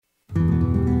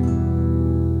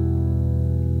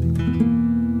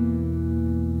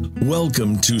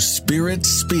Welcome to Spirit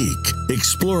Speak,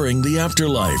 exploring the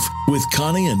afterlife with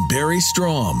Connie and Barry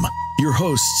Strom. Your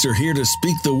hosts are here to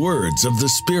speak the words of the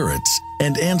spirits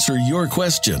and answer your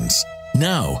questions.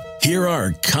 Now, here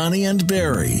are Connie and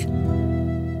Barry.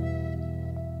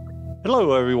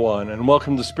 Hello, everyone, and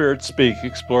welcome to Spirit Speak,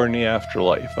 exploring the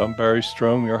afterlife. I'm Barry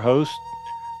Strom, your host.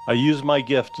 I use my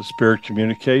gift of spirit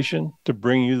communication to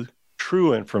bring you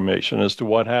true information as to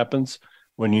what happens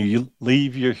when you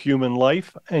leave your human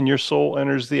life and your soul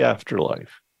enters the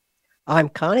afterlife. I'm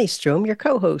Connie Strom, your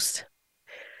co-host.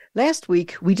 Last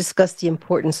week, we discussed the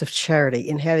importance of charity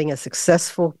in having a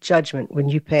successful judgment when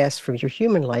you pass from your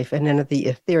human life and enter the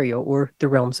ethereal or the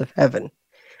realms of heaven.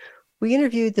 We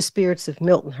interviewed the spirits of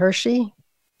Milton Hershey,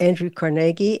 Andrew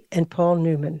Carnegie, and Paul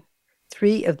Newman,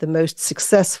 three of the most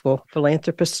successful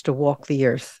philanthropists to walk the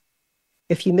earth.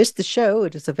 If you missed the show,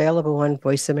 it is available on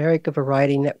Voice America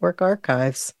Variety Network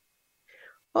archives.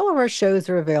 All of our shows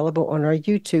are available on our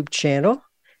YouTube channel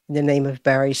in the name of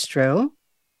Barry Strom.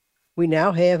 We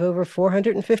now have over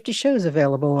 450 shows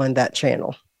available on that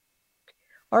channel.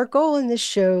 Our goal in this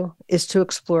show is to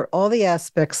explore all the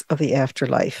aspects of the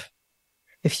afterlife.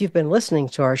 If you've been listening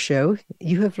to our show,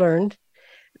 you have learned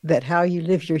that how you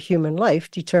live your human life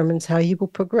determines how you will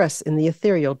progress in the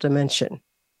ethereal dimension.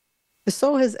 The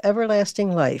soul has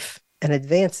everlasting life and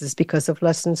advances because of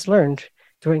lessons learned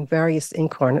during various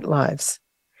incarnate lives.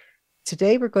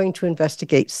 Today, we're going to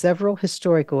investigate several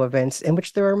historical events in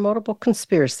which there are multiple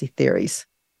conspiracy theories.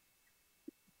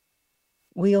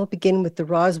 We'll begin with the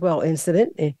Roswell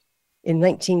incident in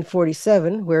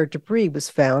 1947, where debris was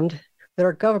found that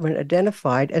our government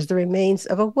identified as the remains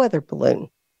of a weather balloon.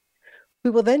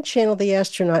 We will then channel the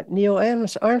astronaut Neil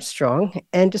Armstrong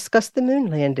and discuss the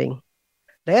moon landing.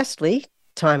 Lastly,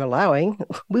 time allowing,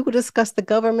 we will discuss the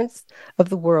governments of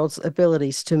the world's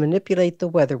abilities to manipulate the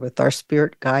weather with our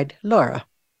spirit guide, Laura.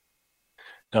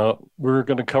 Now, we're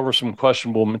going to cover some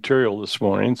questionable material this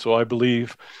morning, so I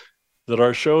believe that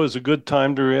our show is a good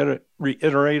time to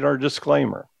reiterate our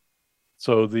disclaimer.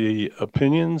 So the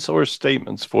opinions or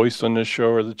statements voiced on this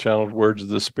show are the channeled words of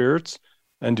the spirits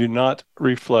and do not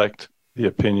reflect the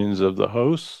opinions of the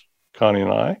hosts, Connie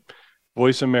and I,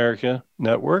 Voice America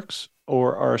Networks,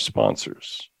 or our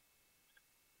sponsors.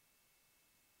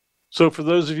 So for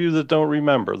those of you that don't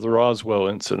remember the Roswell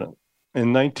incident,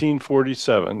 in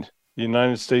 1947, the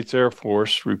United States Air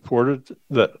Force reported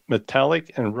that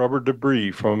metallic and rubber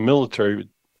debris from a military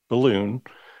balloon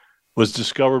was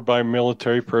discovered by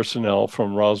military personnel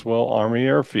from Roswell Army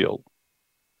Airfield.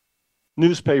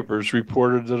 Newspapers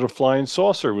reported that a flying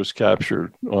saucer was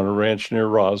captured on a ranch near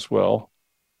Roswell,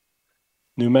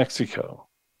 New Mexico.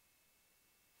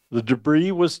 The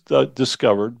debris was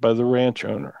discovered by the ranch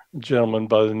owner, a gentleman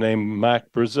by the name of Mac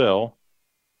Brazel,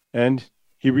 and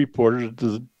he reported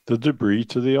the debris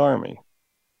to the Army.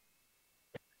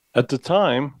 At the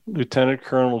time, Lieutenant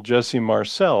Colonel Jesse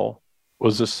Marcel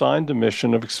was assigned the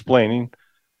mission of explaining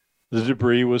the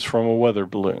debris was from a weather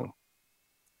balloon.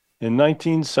 In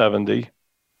 1970,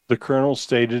 the colonel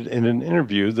stated in an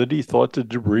interview that he thought the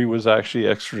debris was actually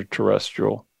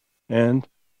extraterrestrial, and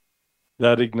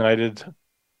that ignited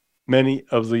many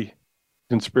of the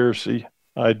conspiracy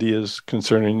ideas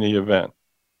concerning the event.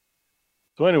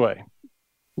 So anyway,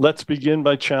 let's begin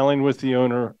by channeling with the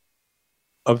owner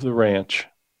of the ranch,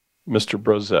 Mr.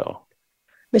 Brazel.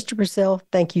 Mr. Brazel,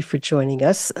 thank you for joining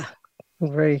us.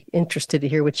 I'm very interested to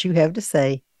hear what you have to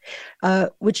say.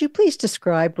 Would you please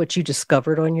describe what you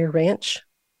discovered on your ranch?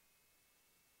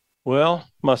 Well,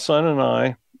 my son and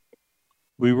I,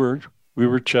 we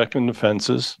were checking the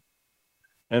fences,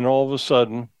 and all of a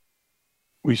sudden,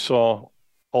 we saw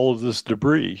all of this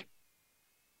debris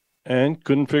and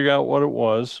couldn't figure out what it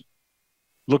was.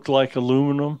 Looked like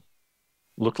aluminum,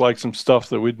 looked like some stuff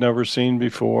that we'd never seen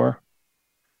before.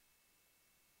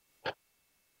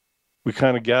 We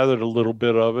kind of gathered a little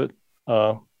bit of it.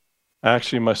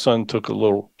 Actually, my son took a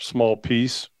little small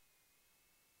piece,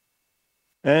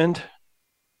 and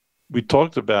we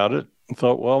talked about it and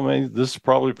thought, well, maybe this is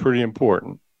probably pretty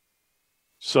important.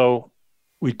 So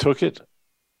we took it,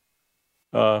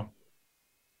 and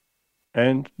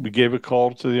we gave a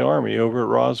call to the Army over at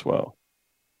Roswell.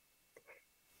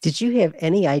 Did you have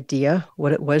any idea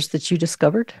what it was that you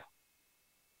discovered?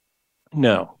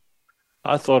 No.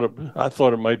 I thought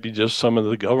it might be just some of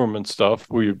the government stuff.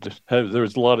 There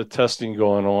was a lot of testing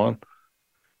going on.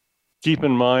 Keep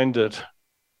in mind that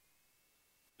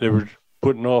they were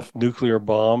putting off nuclear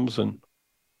bombs and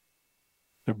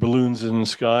the balloons in the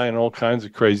sky and all kinds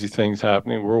of crazy things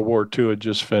happening. World War II had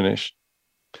just finished.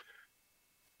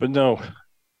 But no,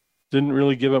 didn't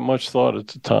really give it much thought at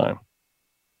the time.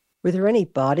 Were there any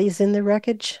bodies in the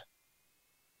wreckage?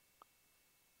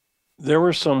 there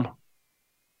were some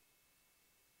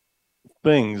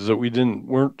things that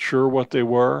weren't sure what they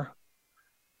were.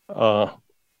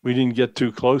 We didn't get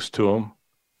too close to them.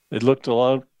 It looked a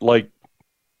lot like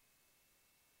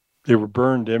they were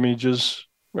burned images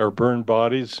or burned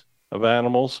bodies of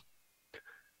animals.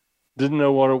 Didn't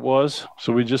know what it was,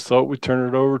 so we just thought we'd turn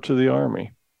it over to the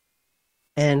Army.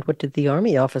 And what did the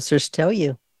Army officers tell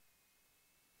you?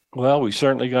 Well, we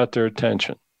certainly got their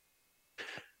attention.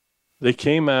 They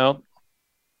came out,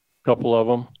 a couple of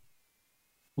them,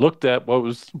 looked at what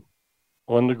was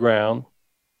on the ground,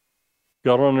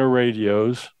 got on their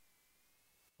radios,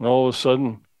 and all of a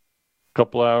sudden, a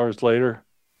couple hours later,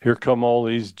 here come all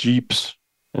these jeeps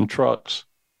and trucks.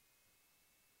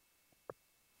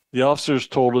 The officers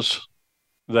told us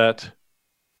that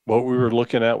what we were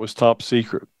looking at was top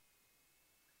secret.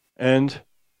 And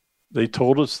they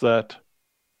told us that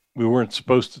we weren't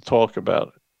supposed to talk about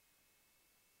it.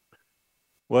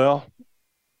 Well,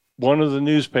 one of the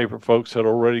newspaper folks had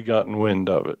already gotten wind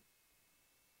of it.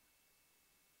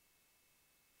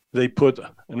 They put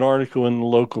an article in the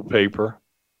local paper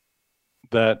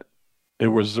that it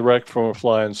was direct from a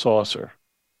flying saucer.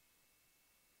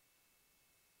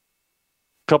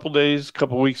 Couple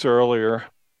weeks earlier,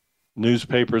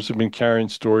 newspapers have been carrying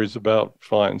stories about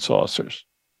flying saucers.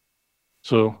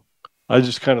 So I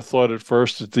just kind of thought at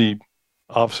first that the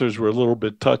officers were a little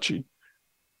bit touchy.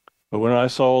 But when I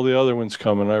saw all the other ones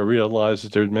coming, I realized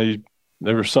that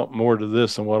there was something more to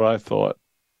this than what I thought.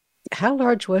 How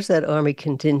large was that Army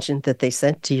contingent that they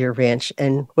sent to your ranch,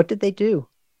 and what did they do?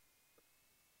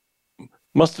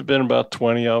 Must have been about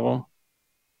 20 of them.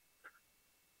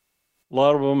 A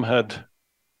lot of them had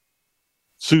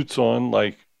suits on,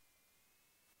 like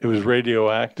it was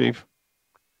radioactive.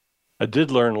 I did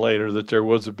learn later that there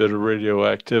was a bit of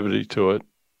radioactivity to it.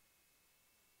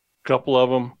 A couple of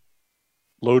them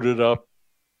loaded up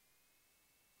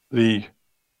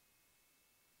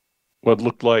what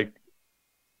looked like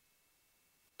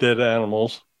dead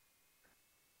animals.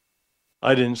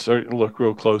 I didn't start to look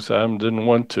real close at them, didn't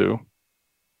want to.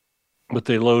 But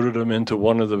they loaded them into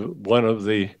one of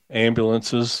the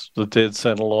ambulances that they had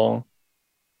sent along.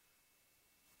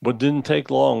 But it didn't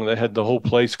take long. They had the whole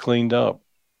place cleaned up.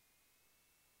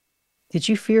 Did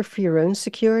you fear for your own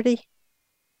security?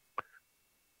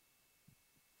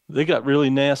 They got really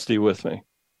nasty with me.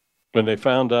 When they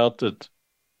found out that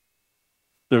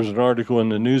there was an article in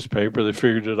the newspaper, they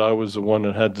figured that I was the one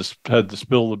that had to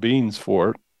spill the beans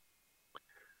for it.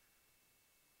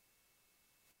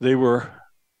 They were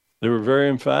very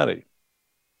emphatic.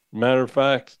 Matter of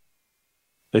fact,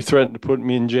 they threatened to put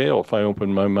me in jail if I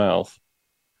opened my mouth.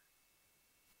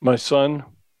 My son,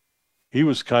 he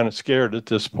was kind of scared at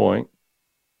this point.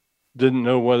 Didn't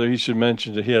know whether he should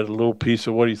mention that he had a little piece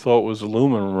of what he thought was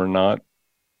aluminum or not.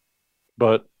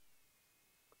 But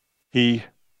we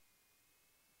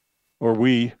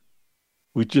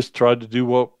just tried to do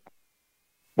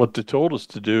what they told us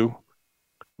to do.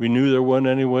 We knew there wasn't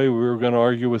any way we were going to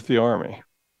argue with the Army.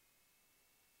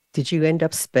 Did you end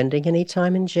up spending any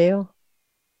time in jail?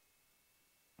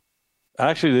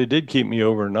 Actually, they did keep me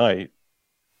overnight.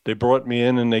 They brought me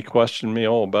in and they questioned me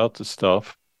all about the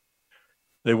stuff.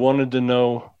 They wanted to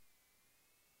know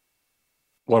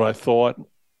what I thought,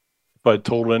 if I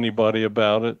told anybody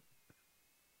about it.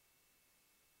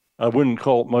 I wouldn't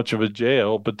call it much of a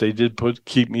jail, but they did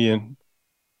keep me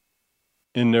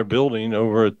in their building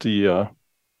over at the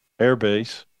air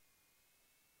base.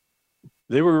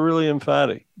 They were really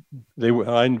emphatic.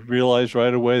 I realized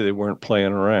right away they weren't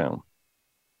playing around.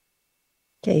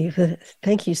 Okay,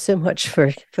 thank you so much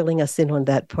for filling us in on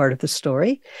that part of the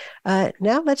story.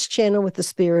 Now let's channel with the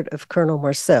spirit of Colonel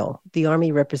Marcel, the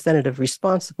Army representative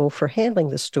responsible for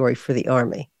handling the story for the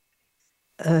Army.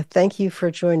 Thank you for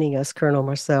joining us, Colonel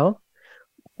Marcel.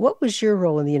 What was your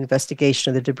role in the investigation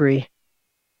of the debris?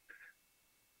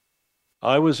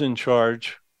 I was in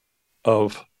charge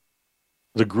of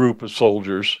the group of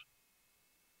soldiers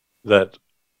that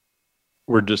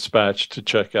were dispatched to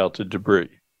check out the debris.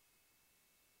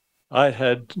 I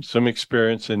had some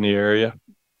experience in the area.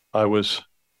 I was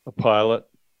a pilot,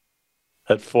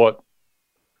 had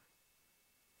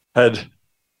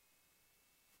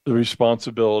the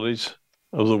responsibilities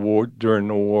of the war during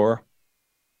the war.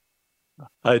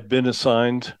 I had been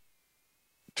assigned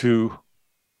to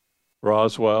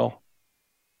Roswell,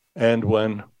 and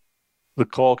when the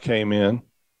call came in,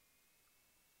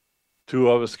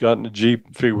 two of us got in a Jeep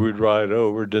and figured we'd ride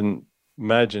over, didn't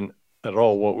imagine at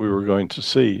all what we were going to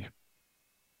see.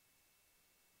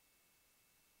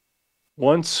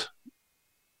 Once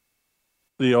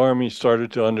the Army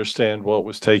started to understand what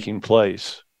was taking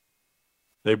place,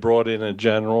 they brought in a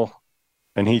general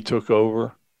and he took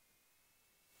over.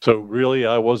 So really,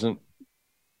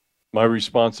 my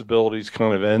responsibilities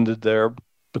kind of ended there,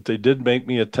 but they did make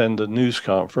me attend a news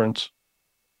conference.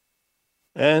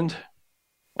 And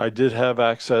I did have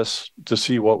access to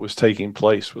see what was taking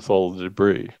place with all the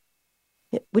debris.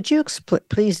 Would you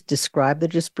please describe the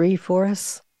debris for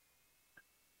us?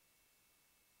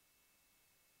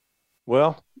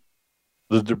 Well,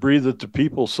 the debris that the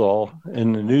people saw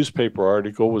in the newspaper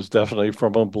article was definitely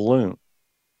from a balloon.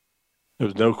 There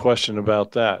was no question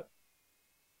about that.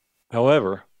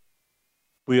 However,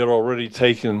 we had already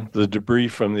taken the debris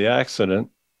from the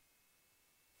accident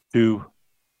to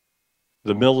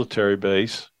the military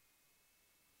base,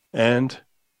 and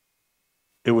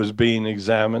it was being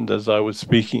examined as I was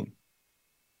speaking.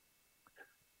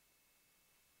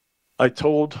 I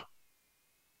told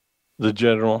the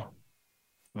general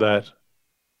that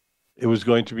it was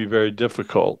going to be very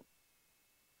difficult,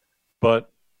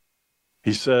 but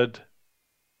he said,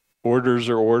 orders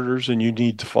are orders and you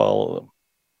need to follow them.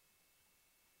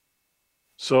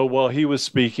 So while he was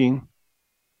speaking,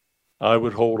 I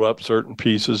would hold up certain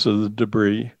pieces of the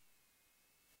debris.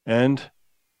 And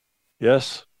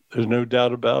yes, there's no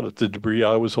doubt about it. The debris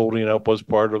I was holding up was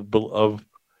part of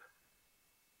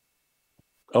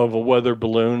a weather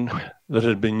balloon that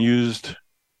had been used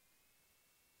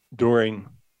during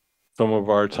some of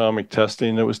our atomic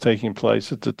testing that was taking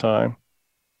place at the time.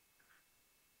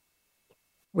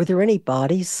 Were there any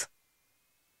bodies?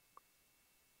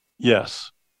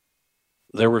 Yes,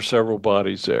 there were several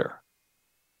bodies there.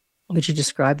 Would you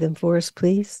describe them for us,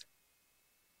 please?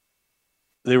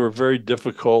 They were very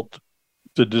difficult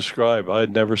to describe. I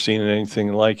had never seen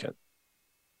anything like it.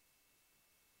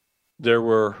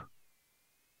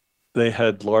 They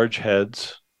had large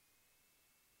heads.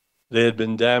 They had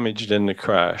been damaged in the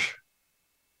crash.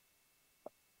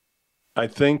 I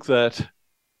think that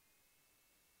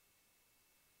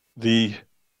the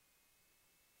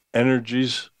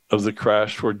energies of the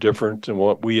crash were different than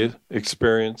what we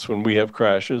experience when we have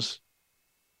crashes.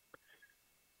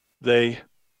 They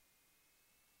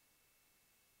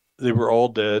were all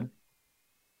dead.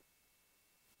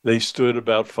 They stood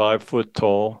about 5 foot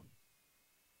tall.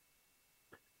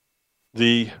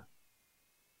 The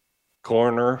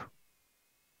coroner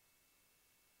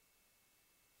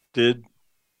did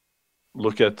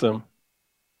look at them.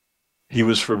 He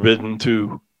was forbidden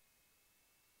to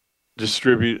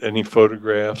distribute any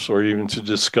photographs or even to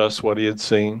discuss what he had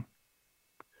seen.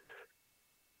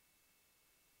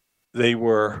 They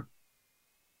were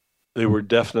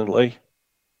definitely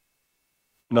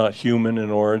not human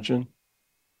in origin.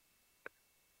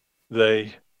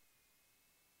 They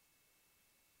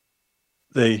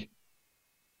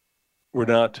were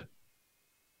not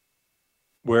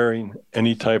wearing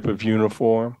any type of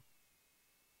uniform.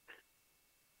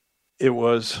 It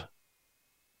was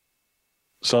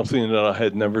something that I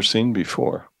had never seen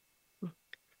before.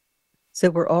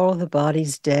 So were all the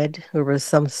bodies dead, or were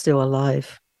some still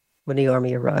alive when the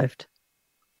Army arrived?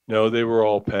 No, they were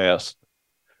all passed.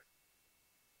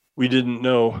 We didn't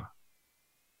know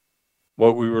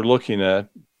what we were looking at,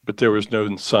 but there was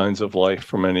no signs of life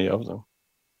from any of them.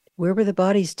 Where were the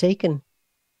bodies taken?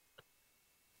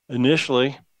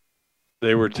 Initially,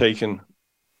 they were taken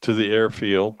to the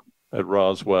airfield at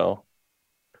Roswell.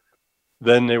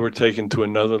 Then they were taken to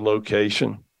another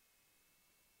location.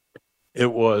 There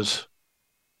were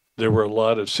a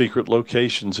lot of secret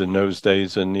locations in those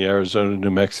days in the Arizona,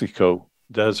 New Mexico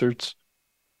deserts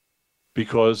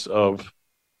because of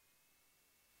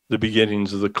the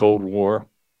beginnings of the Cold War.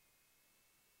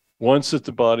 Once that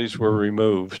the bodies were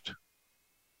removed,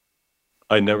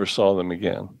 I never saw them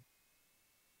again.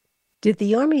 Did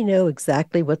the Army know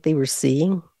exactly what they were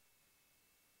seeing?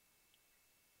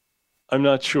 I'm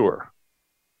not sure.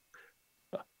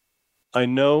 I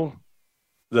know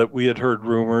that we had heard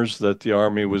rumors that the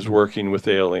Army was working with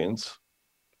aliens.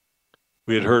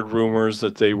 We had heard rumors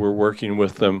that they were working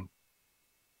with them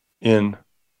in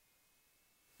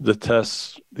the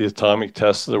tests, the atomic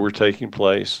tests that were taking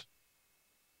place.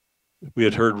 We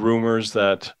had heard rumors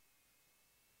that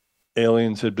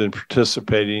aliens had been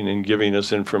participating in giving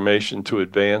us information to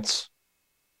advance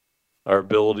our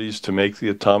abilities to make the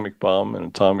atomic bomb and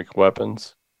atomic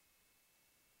weapons.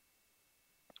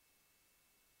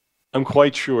 I'm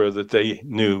quite sure that they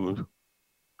knew.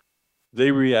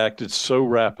 They reacted so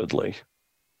rapidly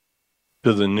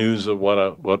to the news of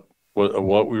what we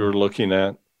were looking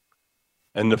at,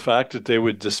 and the fact that they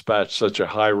would dispatch such a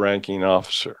high-ranking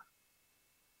officer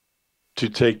to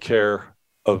take care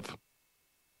of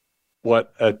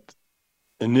what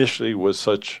initially was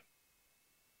such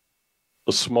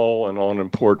a small and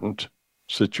unimportant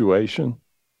situation.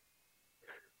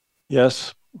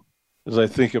 Yes, as I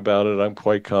think about it, I'm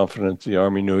quite confident the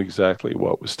Army knew exactly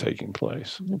what was taking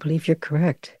place. I believe you're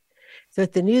correct. So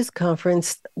at the news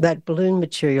conference, that balloon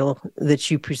material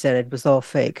that you presented was all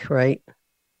fake, right?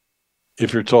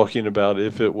 If you're talking about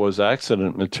if it was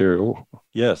accident material,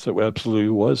 yes, it absolutely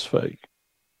was fake.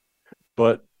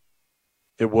 But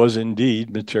it was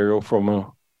indeed material from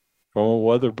a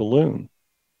weather balloon.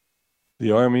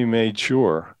 The Army made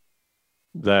sure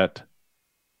that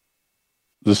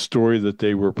the story that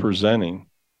they were presenting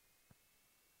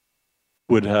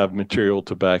would have material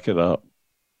to back it up.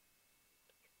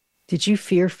 Did you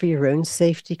fear for your own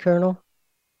safety, Colonel?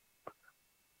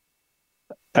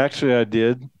 Actually, I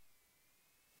did.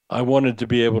 I wanted to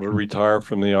be able to retire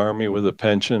from the Army with a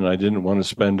pension. I didn't want to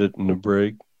spend it in a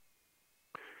brig.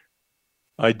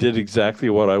 I did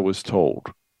exactly what I was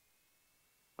told.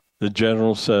 The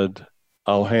general said,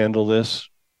 I'll handle this.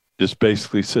 Just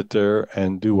basically sit there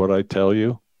and do what I tell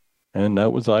you. And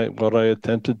that was what I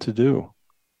attempted to do.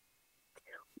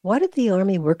 Why did the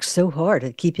Army work so hard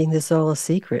at keeping this all a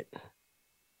secret?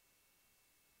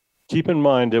 Keep in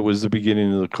mind, it was the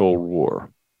beginning of the Cold War.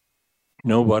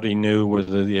 Nobody knew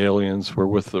whether the aliens were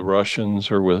with the Russians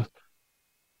or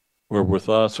were with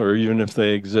us, or even if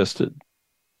they existed.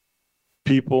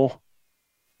 People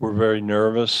were very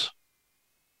nervous.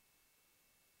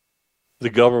 The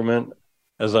government,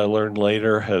 as I learned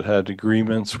later, had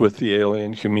agreements with the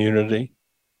alien community.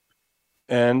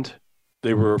 And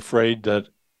they were afraid that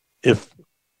if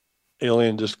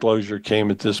alien disclosure came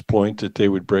at this point, that they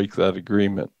would break that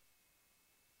agreement.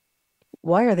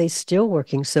 Why are they still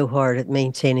working so hard at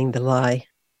maintaining the lie?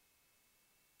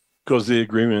 Because the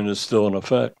agreement is still in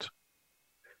effect.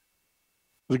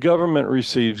 The government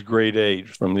receives great aid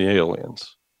from the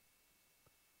aliens.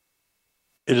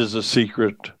 It is a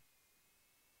secret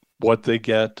what they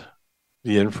get,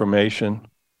 the information,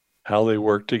 how they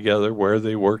work together, where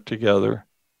they work together.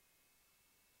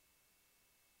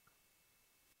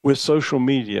 With social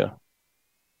media,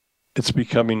 it's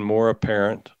becoming more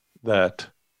apparent that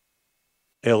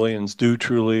aliens do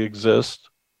truly exist.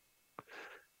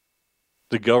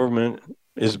 The government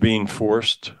is being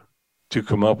forced to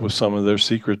come up with some of their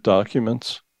secret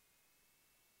documents.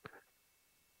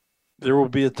 There will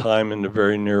be a time in the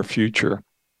very near future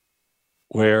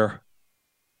where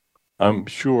I'm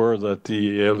sure that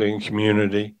the alien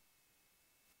community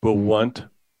will want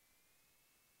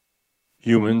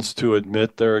humans to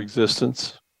admit their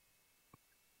existence.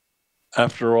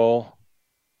 After all,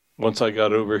 once I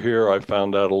got over here, I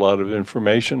found out a lot of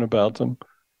information about them.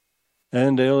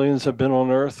 And aliens have been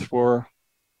on Earth for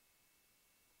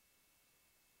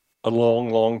a long,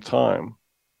 long time.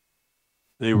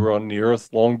 They were on the Earth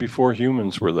long before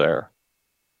humans were there.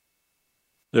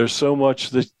 There's so much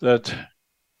that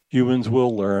humans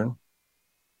will learn.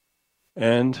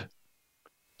 And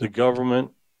the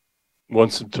government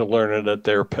wants them to learn it at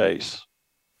their pace.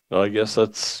 So I guess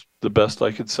that's the best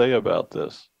I could say about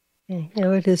this.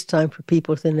 It is time for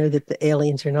people to know that the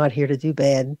aliens are not here to do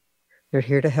bad. They're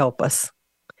here to help us.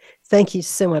 Thank you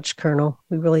so much, Colonel.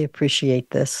 We really appreciate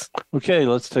this. Okay,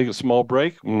 let's take a small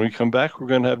break. When we come back, we're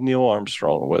going to have Neil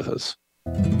Armstrong with us.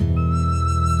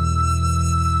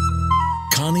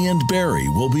 Connie and Barry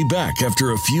will be back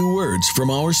after a few words from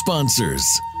our sponsors.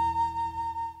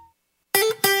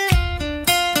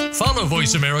 Follow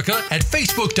Voice America at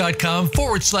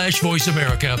facebook.com/Voice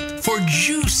America for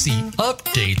juicy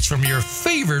updates from your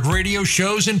favorite radio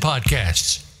shows and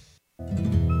podcasts.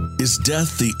 Is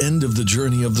death the end of the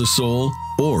journey of the soul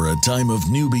or a time of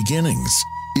new beginnings?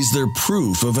 Is there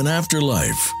proof of an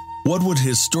afterlife? What would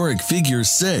historic figures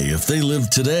say if they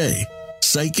lived today?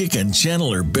 Psychic and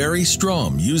channeler Barry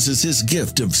Strom uses his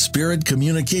gift of spirit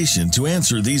communication to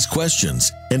answer these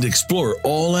questions and explore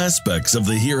all aspects of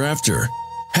the hereafter.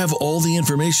 Have all the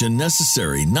information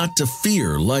necessary not to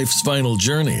fear life's final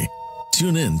journey.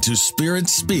 Tune in to Spirit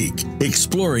Speak,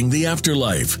 Exploring the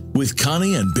Afterlife with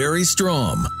Connie and Barry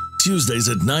Strom. Tuesdays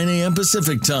at 9 a.m.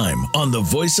 Pacific Time on the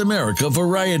Voice America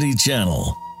Variety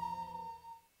Channel.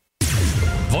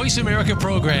 Voice America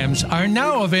programs are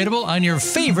now available on your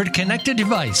favorite connected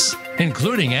device,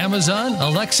 including Amazon,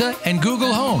 Alexa, and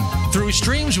Google Home. Through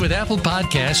streams with Apple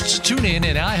Podcasts, TuneIn,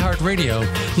 and iHeartRadio,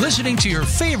 listening to your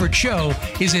favorite show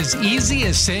is as easy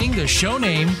as saying the show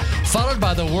name followed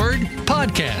by the word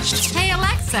podcast. Hey,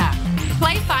 Alexa,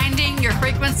 play Finding Your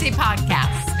Frequency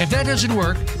podcast. If that doesn't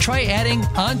work, try adding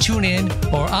on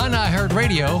TuneIn or on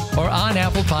iHeartRadio or on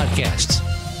Apple Podcasts.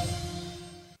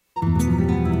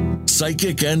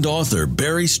 Psychic and author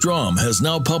Barry Strom has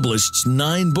now published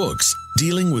 9 books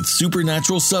dealing with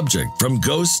supernatural subjects from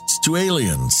ghosts to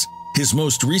aliens. His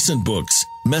most recent books,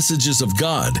 Messages of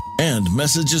God and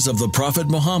Messages of the Prophet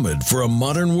Muhammad for a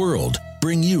Modern World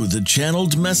bring you the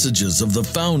channeled messages of the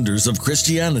founders of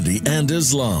Christianity and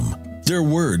Islam. Their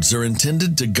words are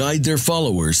intended to guide their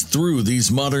followers through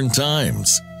these modern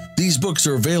times. These books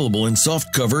are available in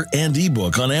softcover and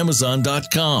ebook on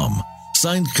Amazon.com.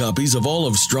 Signed copies of all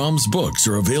of Strom's books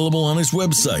are available on his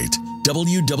website,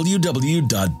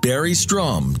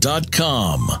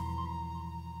 www.barrystrom.com.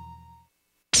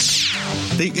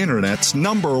 The Internet's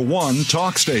 #1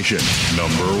 talk station.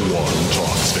 #1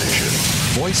 talk station.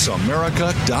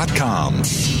 VoiceAmerica.com.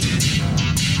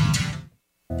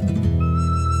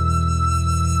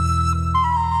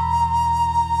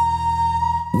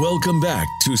 Welcome back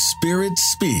to Spirit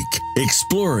Speak,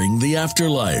 Exploring the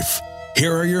Afterlife.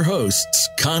 Here are your hosts,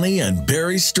 Connie and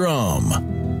Barry Strom.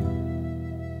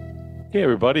 Hey,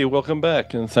 everybody. Welcome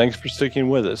back, and thanks for sticking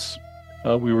with us.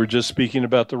 We were just speaking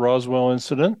about the Roswell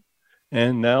incident,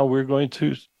 and now we're going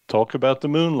to talk about the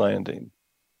moon landing.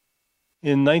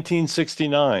 In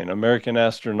 1969, American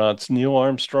astronauts Neil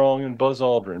Armstrong and Buzz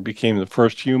Aldrin became the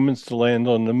first humans to land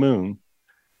on the moon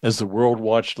as the world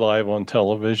watched live on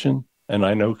television. And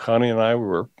I know Connie and I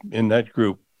were in that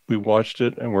group. We watched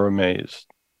it and were amazed.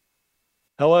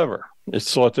 However,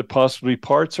 it's thought that possibly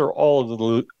parts or all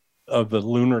of the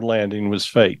lunar landing was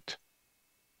faked.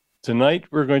 Tonight,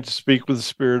 we're going to speak with the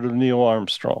spirit of Neil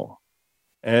Armstrong,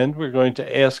 and we're going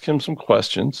to ask him some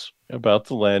questions about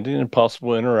the landing and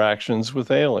possible interactions with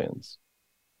aliens.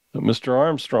 So, Mr.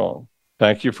 Armstrong,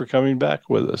 thank you for coming back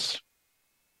with us.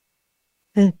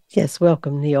 Yes,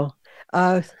 welcome, Neil.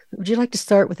 Would you like to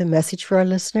start with a message for our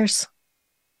listeners?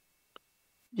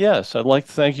 Yes, I'd like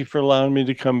to thank you for allowing me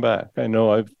to come back. I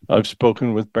know I've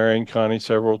spoken with Barry and Connie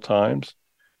several times,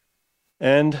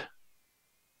 and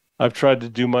I've tried to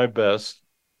do my best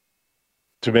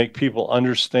to make people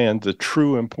understand the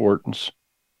true importance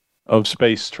of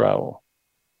space travel.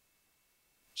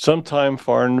 Sometime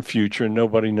far in the future,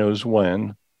 nobody knows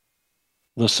when,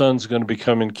 the sun's going to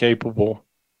become incapable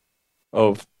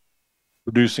of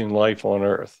producing life on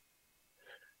Earth.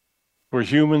 For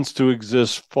humans to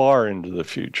exist far into the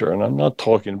future, and I'm not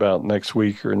talking about next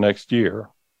week or next year,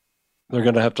 they're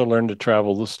going to have to learn to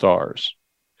travel the stars.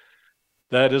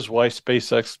 That is why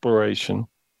space exploration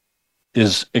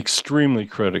is extremely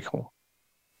critical,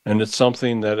 and it's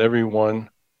something that everyone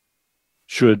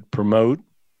should promote,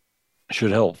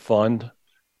 should help fund,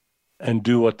 and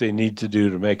do what they need to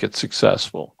do to make it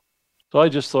successful. So I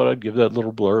just thought I'd give that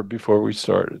little blurb before we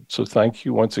started. So thank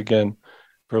you once again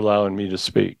for allowing me to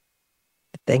speak.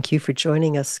 Thank you for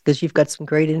joining us, because you've got some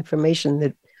great information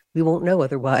that we won't know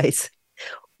otherwise.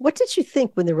 What did you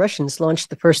think when the Russians launched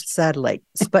the first satellite,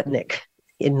 Sputnik,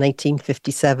 in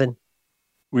 1957?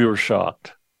 We were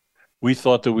shocked. We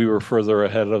thought that we were further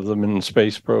ahead of them in the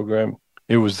space program.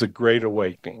 It was the Great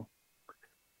Awakening.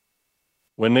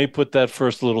 When they put that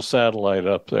first little satellite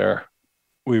up there,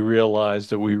 we realized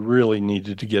that we really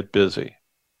needed to get busy.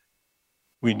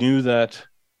 We knew that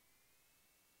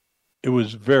it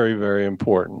was very, very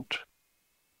important.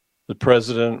 The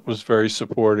president was very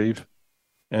supportive,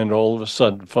 and all of a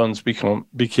sudden funds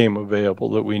became available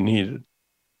that we needed.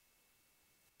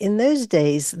 In those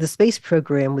days, the space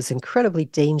program was incredibly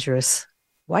dangerous.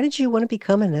 Why did you want to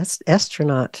become an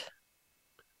astronaut?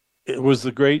 It was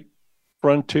the great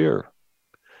frontier.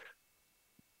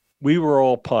 We were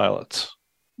all pilots.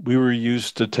 We were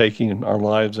used to taking our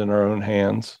lives in our own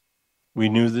hands. We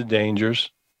knew the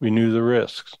dangers. We knew the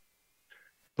risks.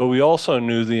 But we also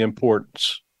knew the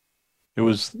importance. It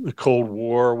was the Cold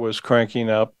War was cranking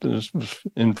up. It was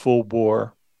in full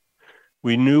bore.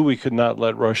 We knew we could not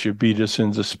let Russia beat us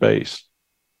into space.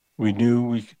 We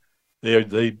knew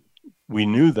we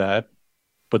knew that,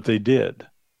 but they did.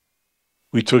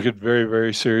 We took it very,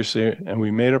 very seriously, and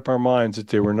we made up our minds that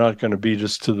they were not going to beat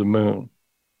us to the moon.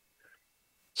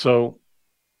 So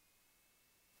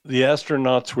the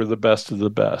astronauts were the best of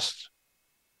the best.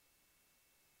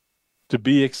 To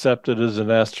be accepted as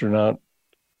an astronaut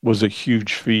was a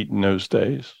huge feat in those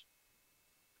days.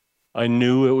 I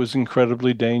knew it was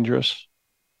incredibly dangerous.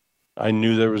 I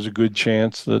knew there was a good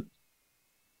chance that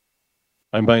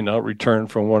I might not return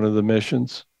from one of the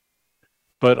missions,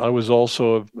 but I was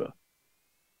also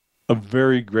a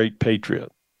very great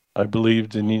patriot. I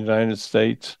believed in the United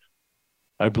States.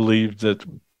 I believed that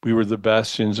we were the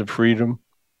bastions of freedom,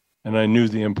 and I knew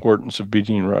the importance of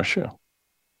beating Russia.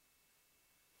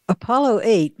 Apollo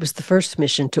 8 was the first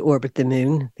mission to orbit the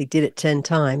moon. They did it 10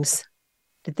 times.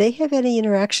 Did they have any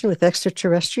interaction with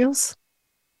extraterrestrials?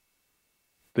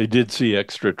 They did see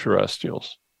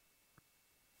extraterrestrials.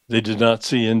 They did not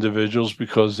see individuals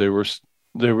because they were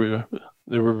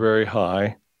very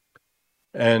high.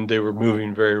 and they were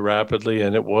moving very rapidly,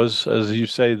 and it was, as you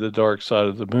say, the dark side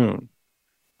of the moon.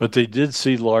 But they did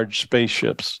see large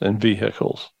spaceships and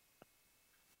vehicles.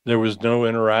 There was no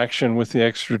interaction with the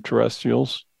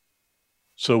extraterrestrials,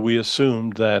 so we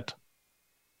assumed that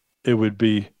it would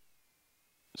be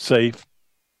safe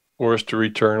for us to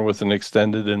return with an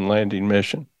extended and landing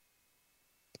mission.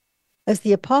 As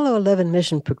the Apollo 11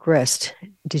 mission progressed,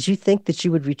 did you think that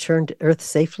you would return to Earth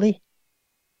safely?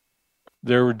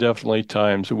 There were definitely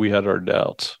times that we had our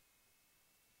doubts.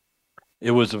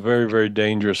 It was a very, very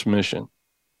dangerous mission.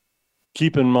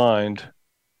 Keep in mind,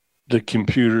 the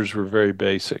computers were very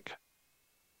basic.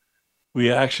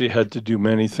 We actually had to do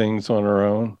many things on our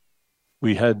own.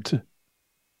 We had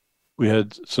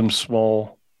some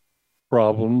small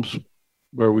problems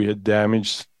where we had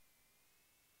damaged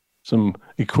some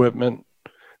equipment.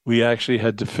 We actually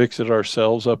had to fix it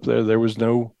ourselves up there. There was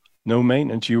no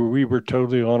maintenance. We were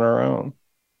totally on our own.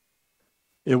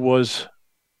 It was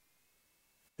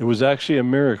actually a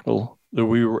miracle that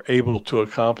we were able to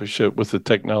accomplish it with the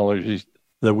technologies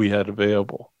that we had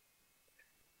available.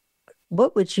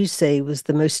 What would you say was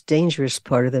the most dangerous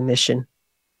part of the mission?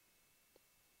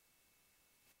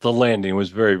 The landing was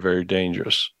very, very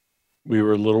dangerous. We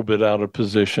were a little bit out of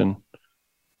position.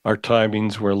 Our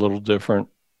timings were a little different.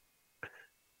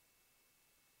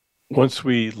 Once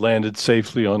we landed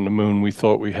safely on the moon, we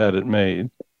thought we had it made.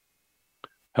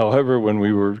 However, when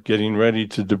we were getting ready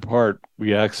to depart,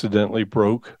 we accidentally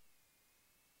broke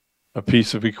a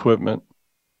piece of equipment,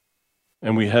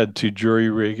 and we had to jury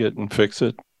rig it and fix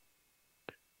it.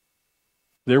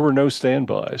 There were no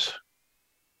standbys.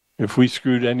 If we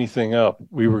screwed anything up,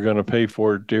 we were going to pay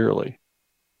for it dearly.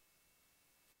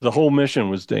 The whole mission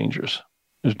was dangerous.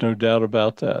 There's no doubt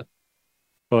about that.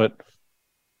 But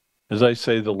as I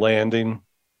say, the landing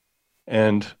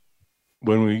and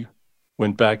when we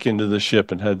went back into the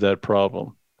ship and had that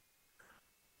problem,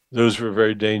 those were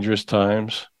very dangerous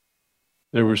times.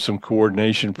 There were some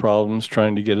coordination problems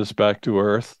trying to get us back to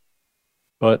Earth,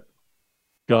 but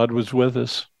God was with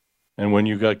us. And when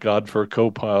you got God for a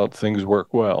co-pilot, things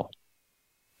work well.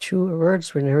 Truer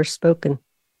words were never spoken.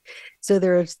 So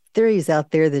there are theories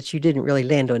out there that you didn't really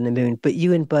land on the moon, but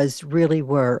you and Buzz really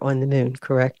were on the moon,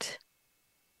 correct?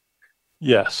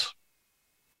 Yes,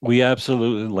 we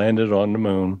absolutely landed on the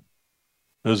moon.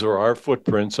 Those are our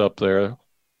footprints up there.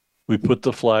 We put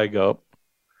the flag up.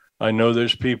 I know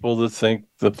there's people that think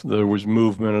that there was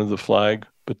movement of the flag,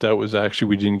 but that was actually,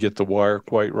 we didn't get the wire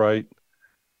quite right.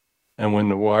 And when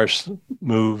the wire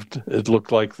moved, it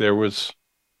looked like there was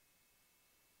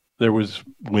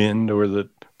wind, or that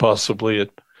possibly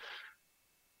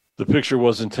the picture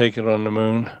wasn't taken on the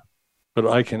moon. But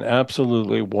I can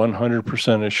absolutely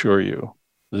 100% assure you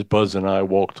that Buzz and I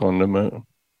walked on the moon.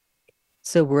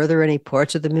 So were there any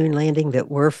parts of the moon landing that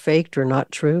were faked or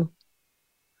not true?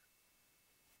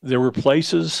 There were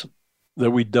places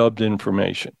that we dubbed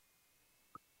information.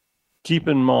 Keep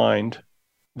in mind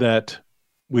that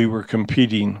we were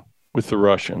competing with the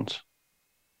Russians.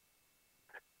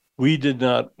 We did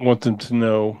not want them to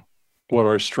know what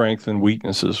our strengths and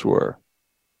weaknesses were.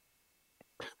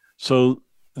 So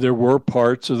there were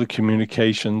parts of the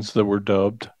communications that were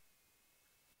dubbed.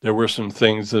 There were some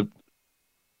things that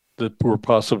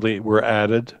were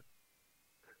added.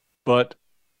 But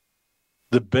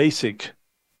the basic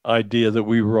idea that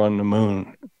we were on the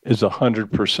moon is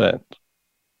 100%.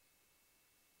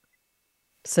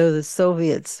 So the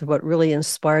Soviets, what really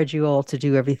inspired you all to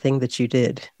do everything that you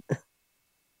did?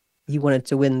 You wanted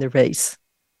to win the race.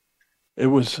 It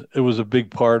was a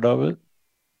big part of it,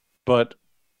 but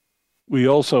we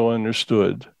also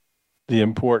understood the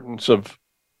importance of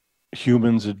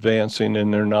humans advancing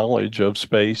in their knowledge of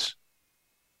space.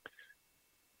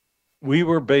 We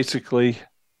were basically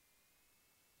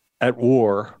at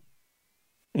war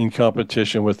in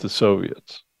competition with the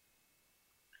Soviets.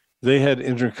 They had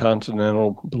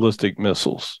intercontinental ballistic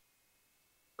missiles.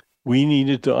 We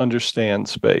needed to understand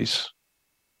space.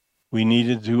 We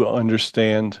needed to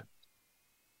understand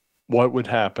what would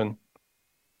happen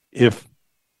if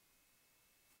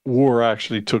war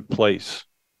actually took place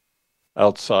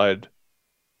outside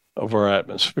of our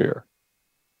atmosphere.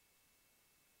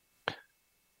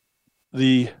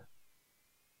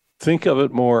 Think of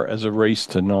it more as a race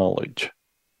to knowledge.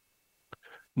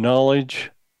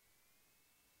 Knowledge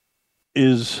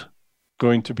is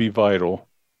going to be vital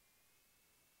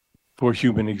for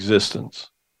human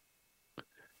existence.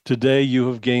 Today, you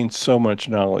have gained so much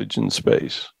knowledge in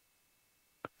space.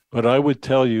 But I would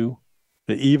tell you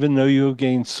that even though you have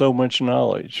gained so much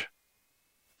knowledge,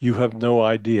 you have no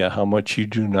idea how much you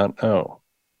do not know.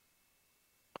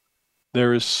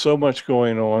 There is so much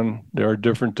going on. There are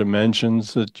different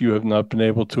dimensions that you have not been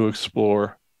able to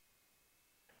explore.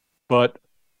 But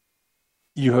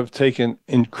you have taken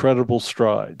incredible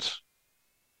strides.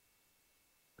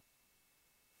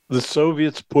 The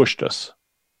Soviets pushed us.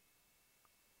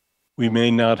 We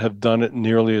may not have done it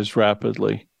nearly as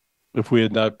rapidly if we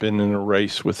had not been in a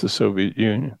race with the Soviet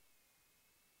Union.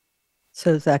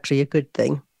 So it's actually a good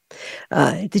thing.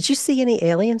 Did you see any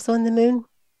aliens on the moon?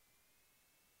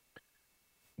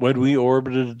 When we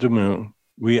orbited the moon,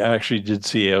 we actually did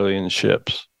see alien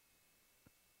ships.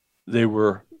 They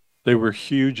were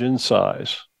huge in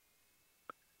size.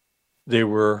 They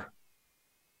were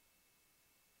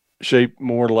shaped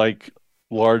more like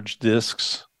large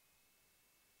discs.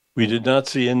 We did not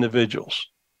see individuals.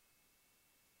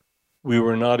 We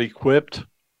were not equipped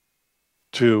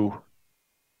to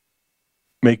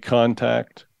make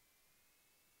contact,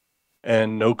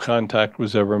 and no contact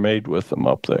was ever made with them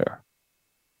up there.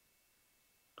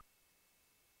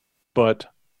 But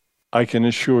I can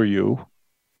assure you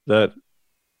that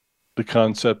the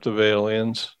concept of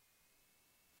aliens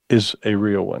is a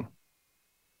real one.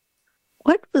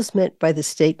 What was meant by the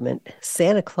statement,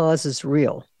 Santa Claus is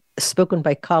real, spoken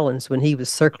by Collins when he was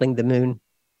circling the moon?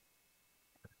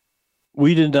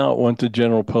 We did not want the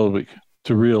general public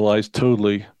to realize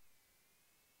totally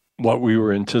what we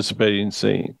were anticipating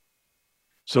seeing.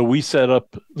 So we set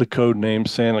up the code name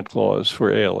Santa Claus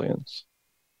for aliens.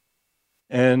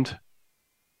 And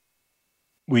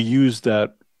we used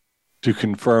that to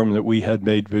confirm that we had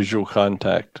made visual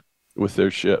contact with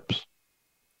their ships.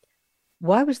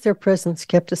 Why was their presence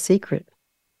kept a secret?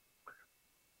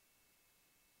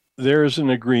 There is an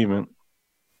agreement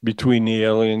between the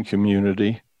alien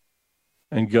community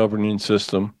and governing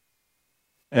system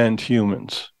and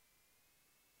humans.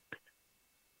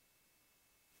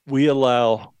 We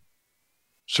allow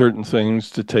certain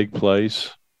things to take place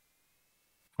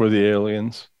for the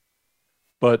aliens,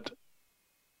 but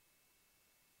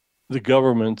the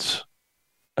governments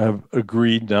have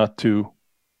agreed not to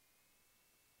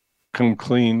come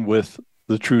clean with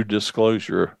the true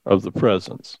disclosure of the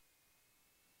presence.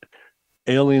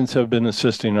 Aliens have been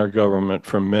assisting our government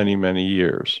for many, many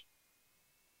years.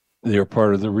 They are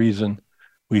part of the reason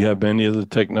we have many of the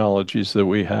technologies that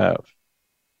we have.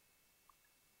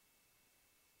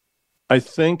 I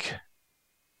think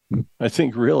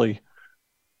really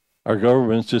our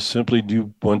governments just simply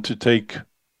do want to take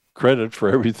credit for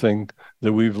everything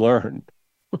that we've learned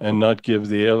and not give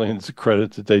the aliens the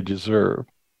credit that they deserve.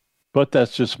 But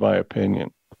that's just my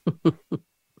opinion.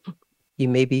 You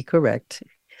may be correct.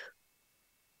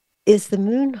 Is the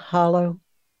moon hollow?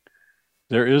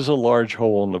 There is a large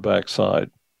hole in the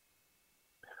backside.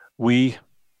 We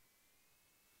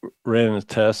ran a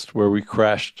test where we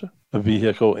crashed a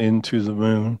vehicle into the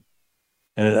moon,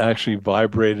 and it actually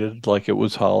vibrated like it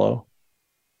was hollow.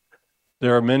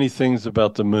 There are many things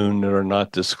about the moon that are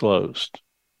not disclosed.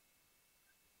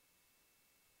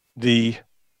 The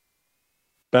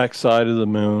backside of the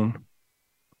moon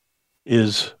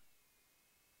is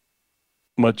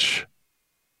much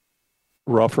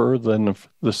rougher than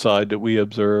the side that we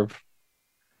observe.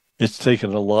 It's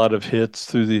taken a lot of hits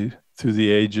through the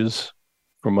ages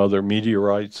from other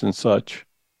meteorites and such.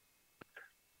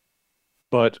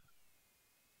 But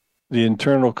the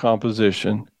internal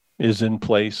composition is in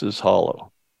places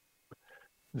hollow.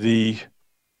 The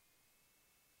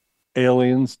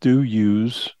aliens do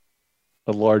use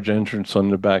a large entrance on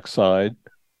the backside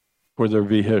for their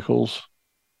vehicles,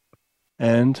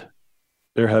 and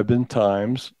there have been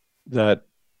times that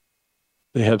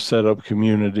they have set up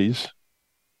communities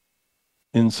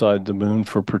inside the moon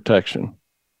for protection.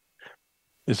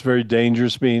 It's very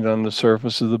dangerous being on the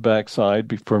surface of the backside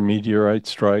before meteorite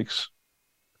strikes.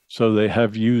 So they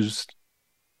have used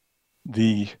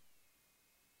the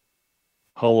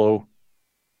hollow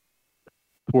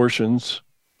portions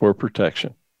for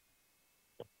protection.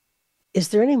 Is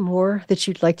there any more that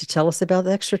you'd like to tell us about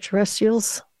the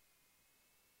extraterrestrials?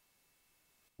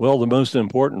 Well, the most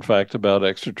important fact about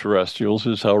extraterrestrials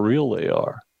is how real they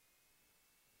are.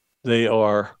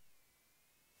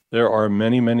 There are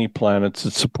many, many planets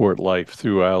that support life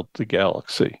throughout the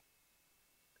galaxy.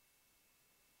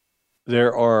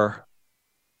 There are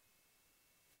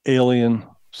alien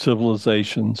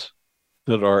civilizations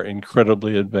that are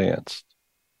incredibly advanced.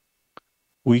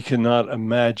 We cannot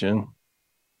imagine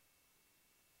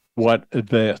what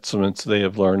advancements they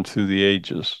have learned through the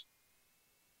ages.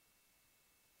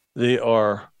 They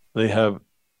have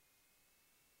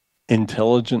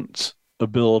intelligence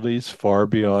abilities far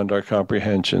beyond our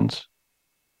comprehensions.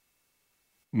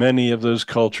 Many of those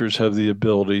cultures have the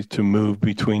ability to move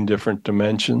between different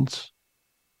dimensions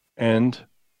And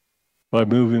by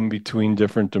moving between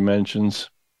different dimensions,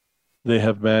 they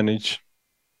have managed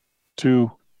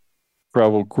to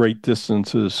travel great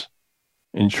distances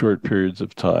in short periods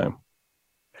of time.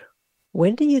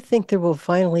 When do you think there will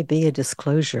finally be a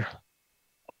disclosure?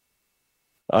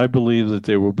 I believe that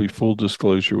there will be full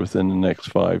disclosure within the next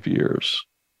 5 years.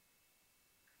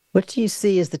 What do you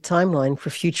see as the timeline for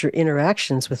future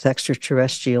interactions with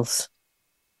extraterrestrials?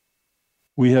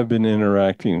 We have been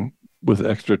interacting with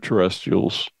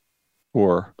extraterrestrials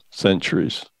for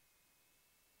centuries.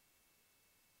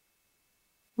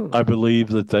 I believe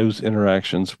that those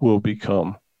interactions will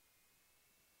become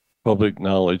public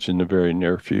knowledge in the very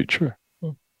near future.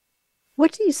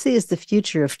 What do you see as the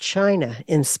future of China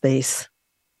in space?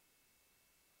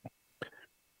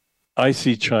 I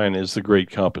see China as the great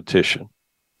competition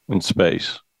in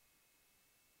space.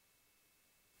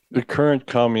 The current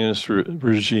communist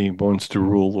regime wants to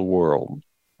rule the world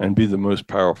and be the most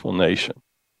powerful nation.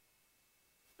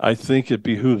 I think it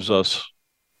behooves us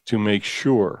to make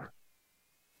sure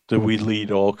that we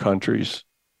lead all countries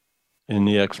in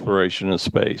the exploration of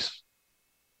space.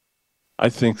 I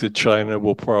think that China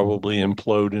will probably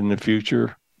implode in the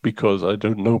future because I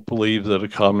don't believe that a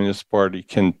communist party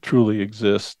can truly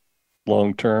exist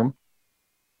long term,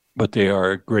 but they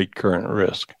are a great current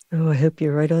risk. Oh, I hope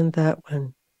you're right on that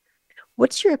one.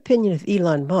 What's your opinion of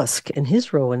Elon Musk and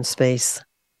his role in space?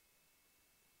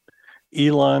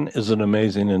 Elon is an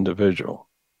amazing individual.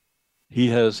 He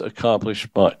has accomplished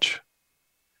much.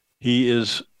 He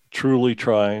is truly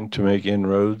trying to make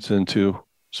inroads into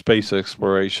space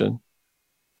exploration.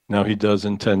 Now, he does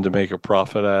intend to make a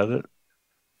profit at it,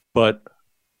 but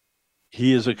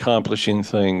he is accomplishing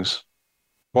things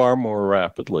far more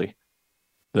rapidly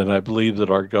than I believe that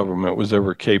our government was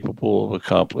ever capable of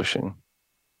accomplishing.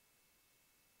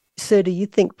 So do you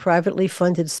think privately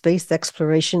funded space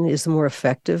exploration is more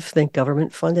effective than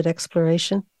government-funded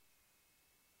exploration?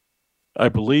 I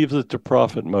believe that the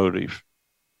profit motive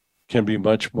can be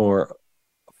much more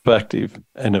effective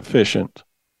and efficient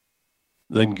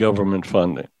than government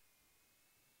funding.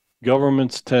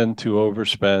 Governments tend to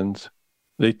overspend.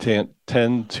 They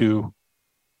tend to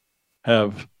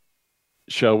have,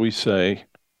 shall we say,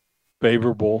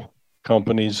 favorable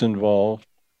companies involved.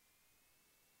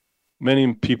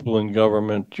 Many people in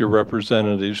government, your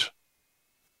representatives,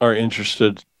 are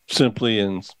interested simply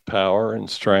in power and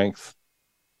strength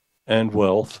and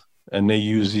wealth, and they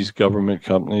use these government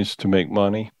companies to make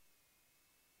money.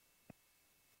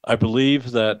 I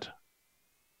believe that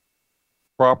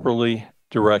properly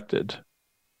directed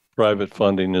private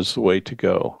funding is the way to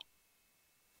go.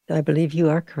 I believe you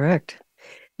are correct.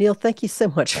 Neil, thank you so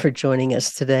much for joining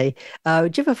us today. Do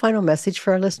you have a final message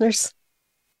for our listeners?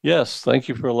 Yes, thank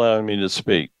you for allowing me to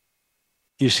speak.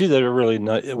 You see that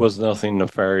it was nothing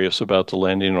nefarious about the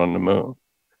landing on the moon.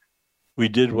 We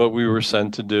did what we were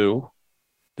sent to do.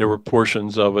 There were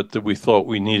portions of it that we thought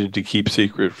we needed to keep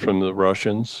secret from the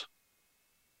Russians.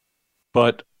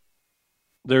 But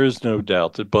there is no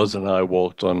doubt that Buzz and I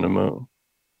walked on the moon.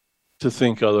 To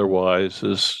think otherwise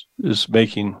is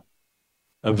making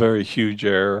a very huge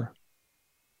error.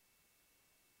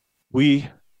 We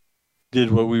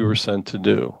did what we were sent to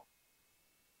do.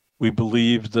 We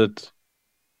believed that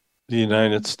the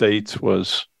United States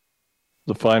was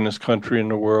the finest country in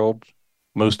the world,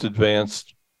 most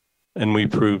advanced, and we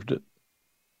proved it.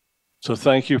 So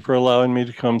thank you for allowing me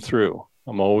to come through.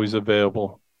 I'm always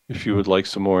available if you would like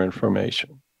some more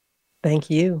information. Thank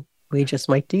you. We just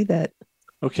might do that.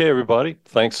 Okay, everybody.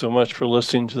 Thanks so much for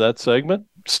listening to that segment.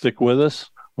 Stick with us.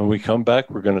 When we come back,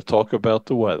 we're going to talk about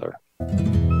the weather.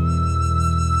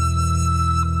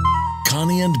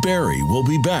 Connie and Barry will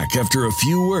be back after a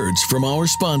few words from our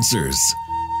sponsors.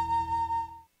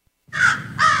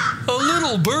 A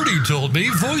little birdie told me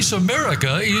Voice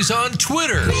America is on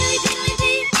Twitter.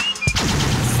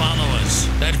 Follow us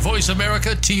at Voice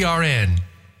America TRN.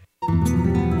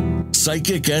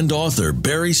 Psychic and author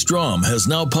Barry Strom has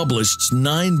now published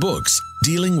 9 books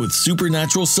dealing with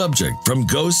supernatural subject from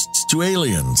ghosts to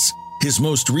aliens. His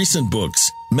most recent books,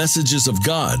 Messages of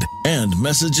God and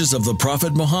Messages of the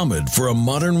Prophet Muhammad for a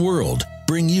Modern World,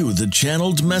 bring you the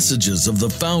channeled messages of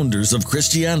the founders of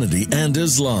Christianity and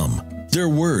Islam. Their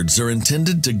words are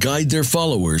intended to guide their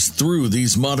followers through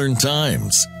these modern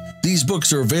times. These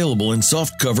books are available in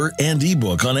softcover and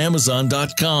ebook on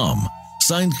Amazon.com.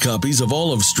 Signed copies of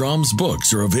all of Strom's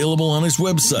books are available on his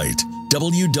website,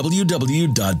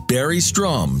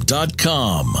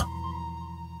 www.barrystrom.com.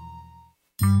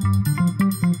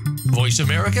 Voice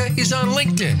America is on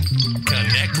LinkedIn.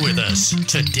 Connect with us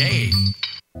today.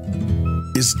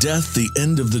 Is death the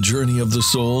end of the journey of the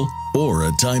soul or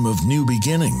a time of new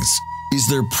beginnings? Is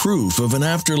there proof of an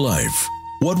afterlife?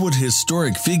 What would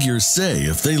historic figures say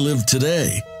if they lived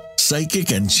today?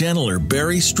 Psychic and channeler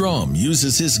Barry Strom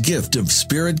uses his gift of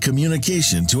spirit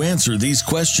communication to answer these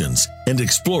questions and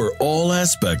explore all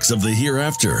aspects of the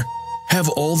hereafter. Have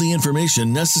all the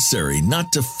information necessary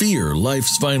not to fear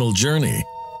life's final journey.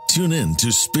 Tune in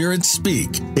to Spirit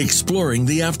Speak, Exploring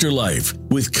the Afterlife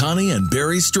with Connie and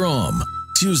Barry Strom.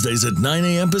 Tuesdays at 9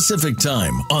 a.m. Pacific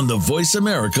Time on the Voice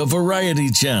America Variety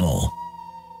Channel.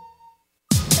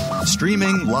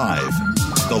 Streaming live,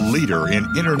 the leader in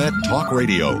Internet talk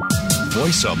radio,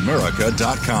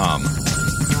 voiceamerica.com.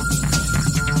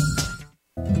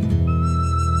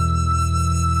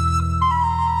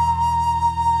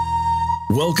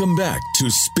 Welcome back to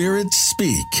Spirit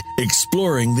Speak,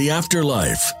 Exploring the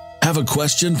Afterlife. Have a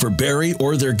question for Barry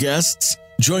or their guests?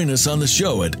 Join us on the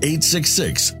show at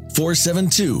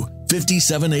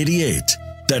 866-472-5788.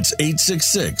 That's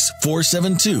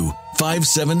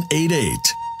 866-472-5788.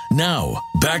 Now,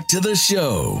 back to the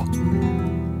show.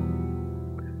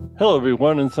 Hello,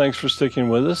 everyone, and thanks for sticking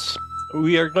with us.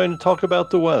 We are going to talk about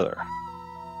the weather,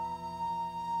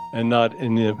 and not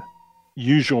in the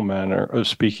usual manner of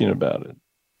speaking about it.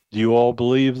 Do you all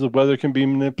believe the weather can be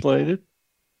manipulated?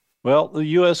 Well, the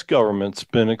U.S. government's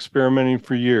been experimenting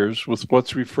for years with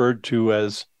what's referred to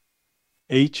as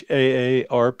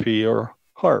HAARP, or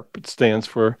HARP. It stands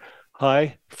for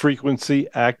High Frequency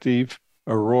Active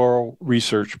Auroral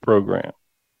Research Program.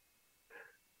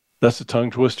 That's a tongue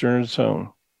twister in its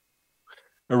own.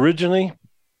 Originally,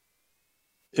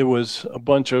 it was a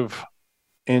bunch of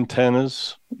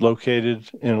antennas located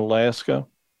in Alaska.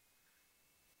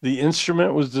 The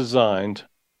instrument was designed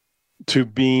to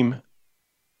beam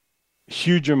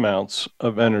huge amounts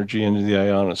of energy into the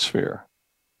ionosphere.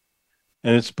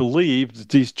 And it's believed that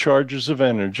these charges of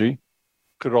energy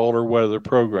could alter weather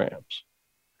programs.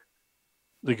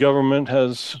 The government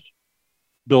has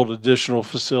built additional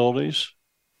facilities,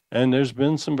 and there's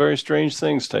been some very strange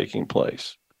things taking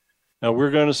place. Now,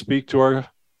 we're going to speak to our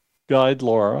guide,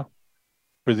 Laura,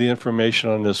 for the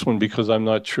information on this one, because I'm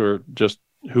not sure just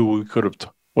who we could have,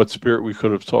 what spirit we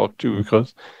could have talked to,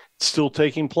 because it's still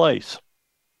taking place.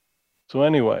 So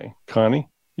anyway, Connie,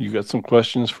 you got some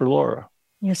questions for Laura.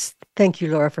 Yes, thank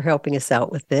you, Laura, for helping us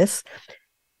out with this.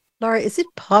 Laura, is it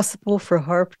possible for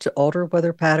HARP to alter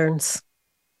weather patterns?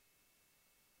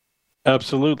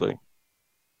 Absolutely.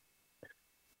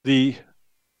 The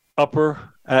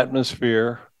upper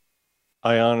atmosphere,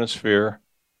 ionosphere,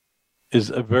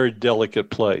 is a very delicate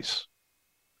place.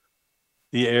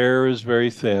 The air is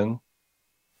very thin,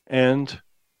 and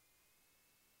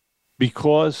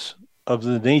because of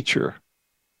the nature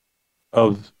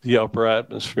of the upper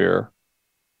atmosphere,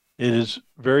 it is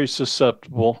very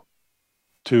susceptible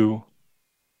to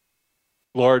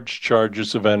large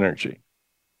charges of energy.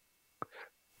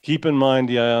 Keep in mind,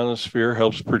 the ionosphere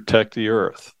helps protect the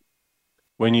Earth.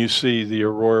 When you see the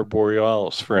aurora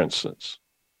borealis, for instance,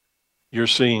 you're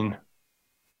seeing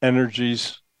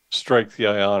energies strike the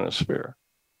ionosphere.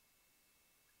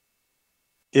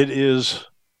 It is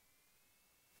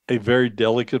a very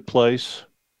delicate place,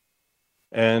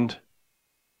 and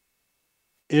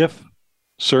if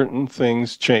certain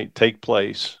things take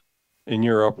place in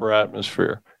your upper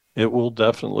atmosphere, it will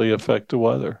definitely affect the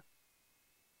weather.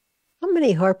 How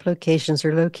many HARP locations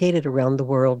are located around the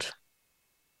world?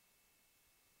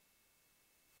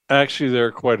 Actually, there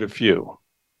are quite a few.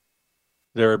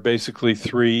 There are basically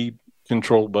 3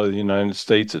 controlled by the United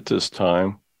States at this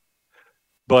time,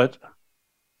 but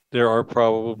there are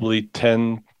probably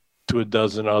 10 to a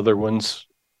dozen other ones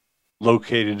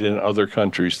located in other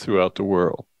countries throughout the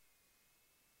world.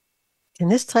 Can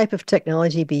this type of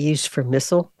technology be used for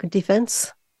missile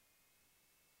defense?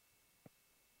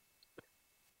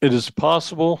 It is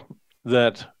possible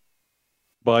that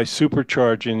by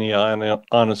supercharging the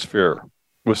ionosphere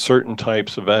with certain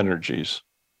types of energies,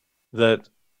 that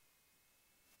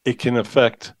it can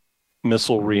affect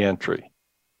missile reentry.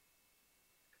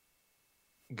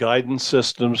 Guidance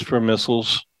systems for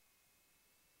missiles